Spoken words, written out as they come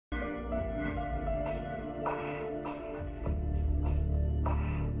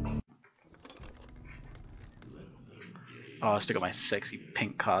Oh, I still got my sexy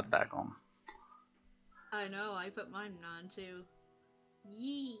pink card back on. I know, I put mine on too.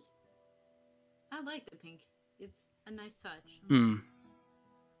 Yee. I like the pink. It's a nice touch. Hmm.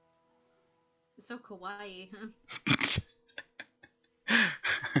 It's so kawaii.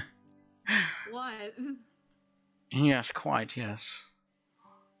 What? Yes, quite, yes.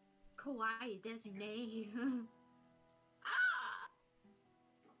 Kawaii desu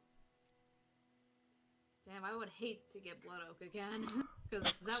Damn, I would hate to get Blood Oak again.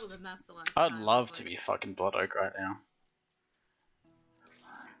 Because that was a mess the last time. I'd love to be fucking Blood Oak right now.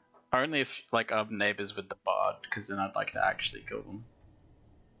 Only if, like, I'm neighbors with the Bard, because then I'd like to actually kill them.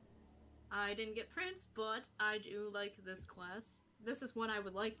 I didn't get Prince, but I do like this class. This is one I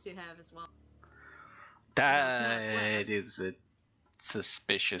would like to have as well. That is a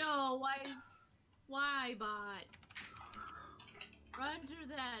suspicious. No, why, bot? Run through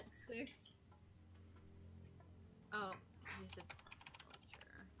that, 6. Oh, he's a sure.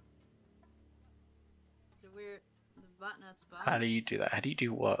 The weird, the botnet's bot. How do you do that? How do you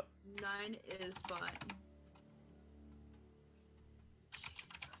do what? 9 is bot.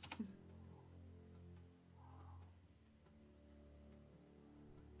 Jesus.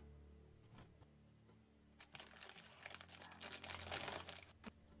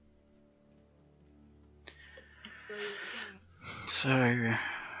 So.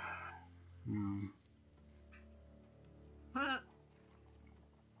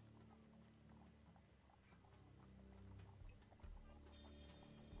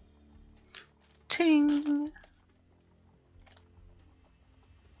 Ting.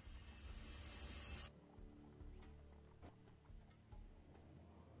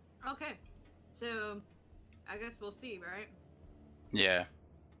 Okay, so I guess we'll see, right? Yeah.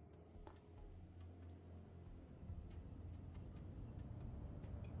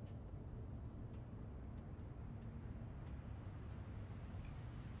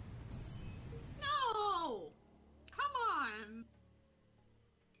 No! Come on!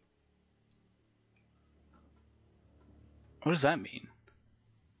 What does that mean?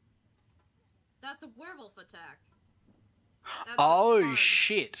 That's a werewolf attack. Oh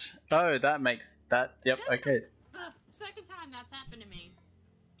shit! Oh, that makes that. Yep. This Okay. is the second time that's happened to me.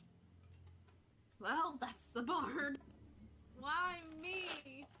 Well, that's the bard. Why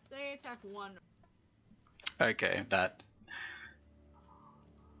me? They attack 1. Okay, that.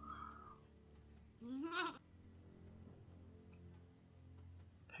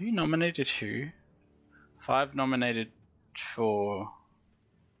 Who nominated who? 5 nominated for.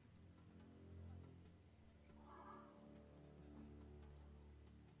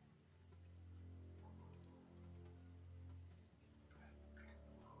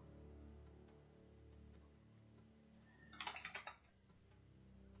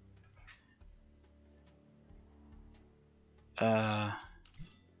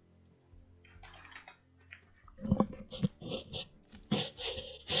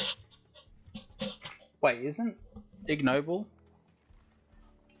 Wait, isn't ignoble?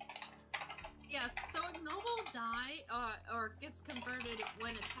 Yeah, so ignoble die or gets converted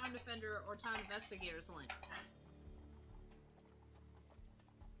when a town defender or town investigator is lynched.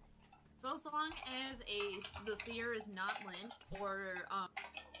 So as long as the seer is not lynched or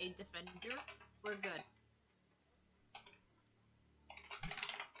a defender, we're good.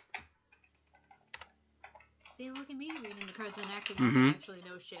 See, look at me reading the cards and acting like I actually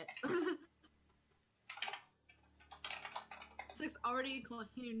know shit. 6 already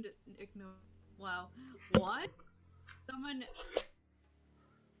claimed ignore. Wow. What? Someone.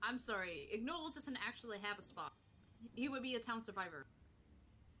 I'm sorry. Ignoble doesn't actually have a spot. He would be a town survivor.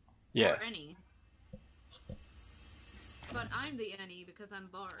 Yeah. Or any. But I'm the any because I'm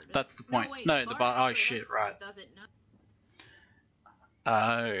bard. That's the point. No, wait, No, the bard. Oh shit! has Right. Does it not?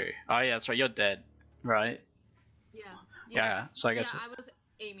 Oh yeah, that's right. You're dead, right? Yeah. Yes. Yeah. So I guess. Yeah, I was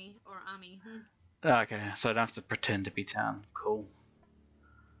Amy or Ami. Okay, so I don't have to pretend to be town. Cool.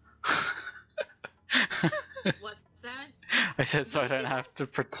 What's that? I said so I don't have to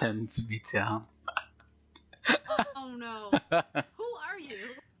pretend to be town. Oh no. Who are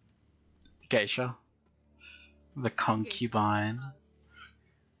you? Geisha. The concubine.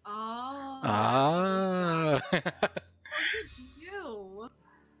 Oh. Ah. What did you?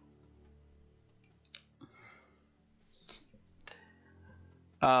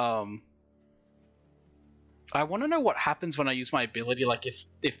 I want to know what happens when I use my ability, like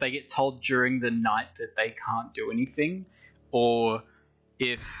if they get told during the night that they can't do anything, or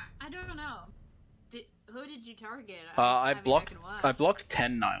if... I don't know. Who did you target? I mean, blocked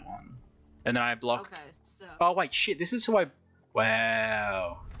 1091, and then I blocked... Okay, so... Oh wait, shit, this is who I...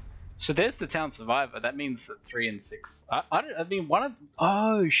 Wow. So there's the town survivor. That means that 3 and 6. I mean, one of.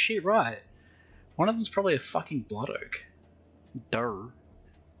 Oh shit! Right. One of them's probably a fucking blood oak. Duh.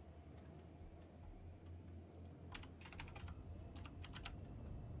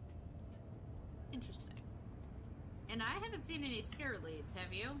 Interesting. And I haven't seen any scare leads,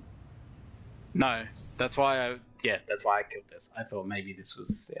 have you? No, that's why that's why I killed this. I thought maybe this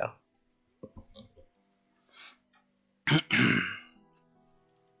was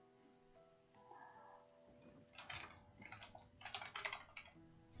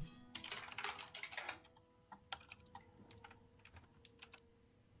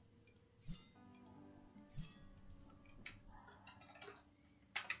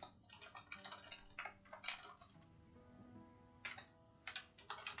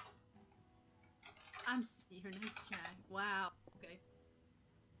You're nice, Chad. Wow. Okay.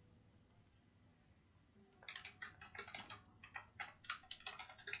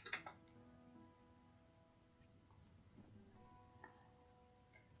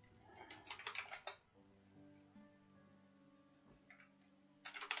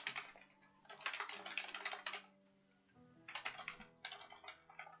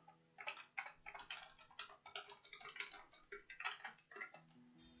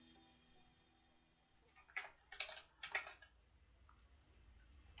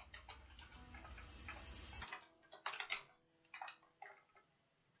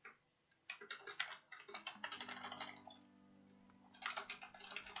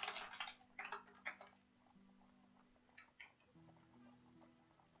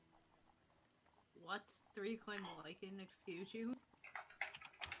 What? 3 coin lichen, excuse you?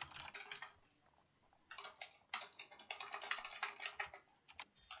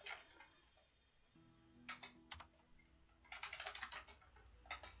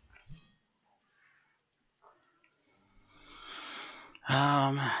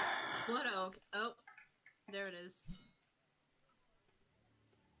 Blood oak. Oh, there it is.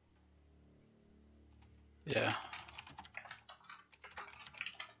 Yeah.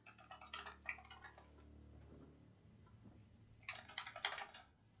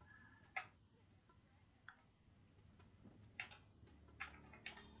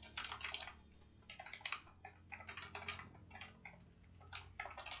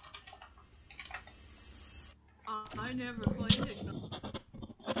 I never claimed it.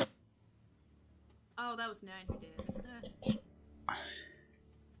 Oh, that was 9 who did.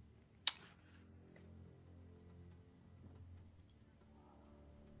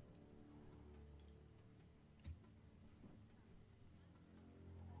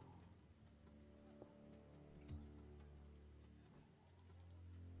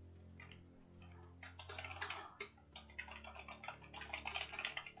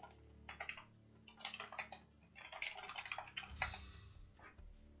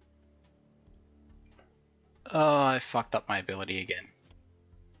 Oh, I fucked up my ability again.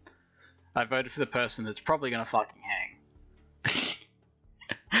 I voted for the person that's probably gonna fucking hang.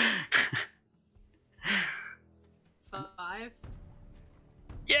 5.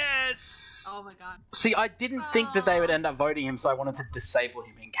 Yes! Oh my god. See, I didn't think that they would end up voting him, so I wanted to disable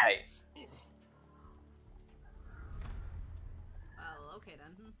him in case. Well, okay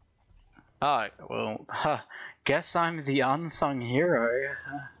then. Oh, well, guess I'm the unsung hero.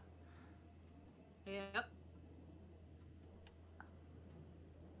 Yep.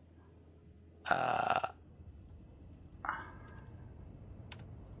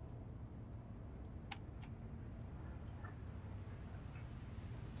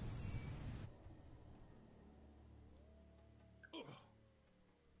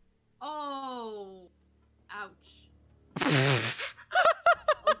 Oh! Ouch. 11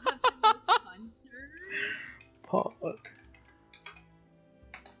 was Hunter? Fuck.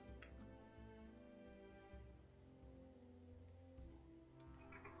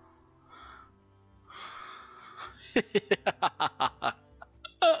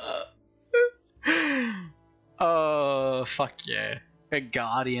 Oh, fuck yeah. A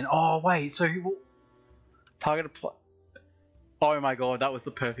guardian. Oh, wait, so who will target a play? Oh my god, that was the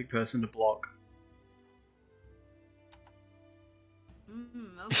perfect person to block.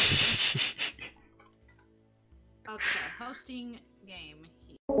 Okay. Okay, hosting game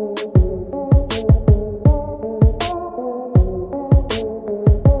here.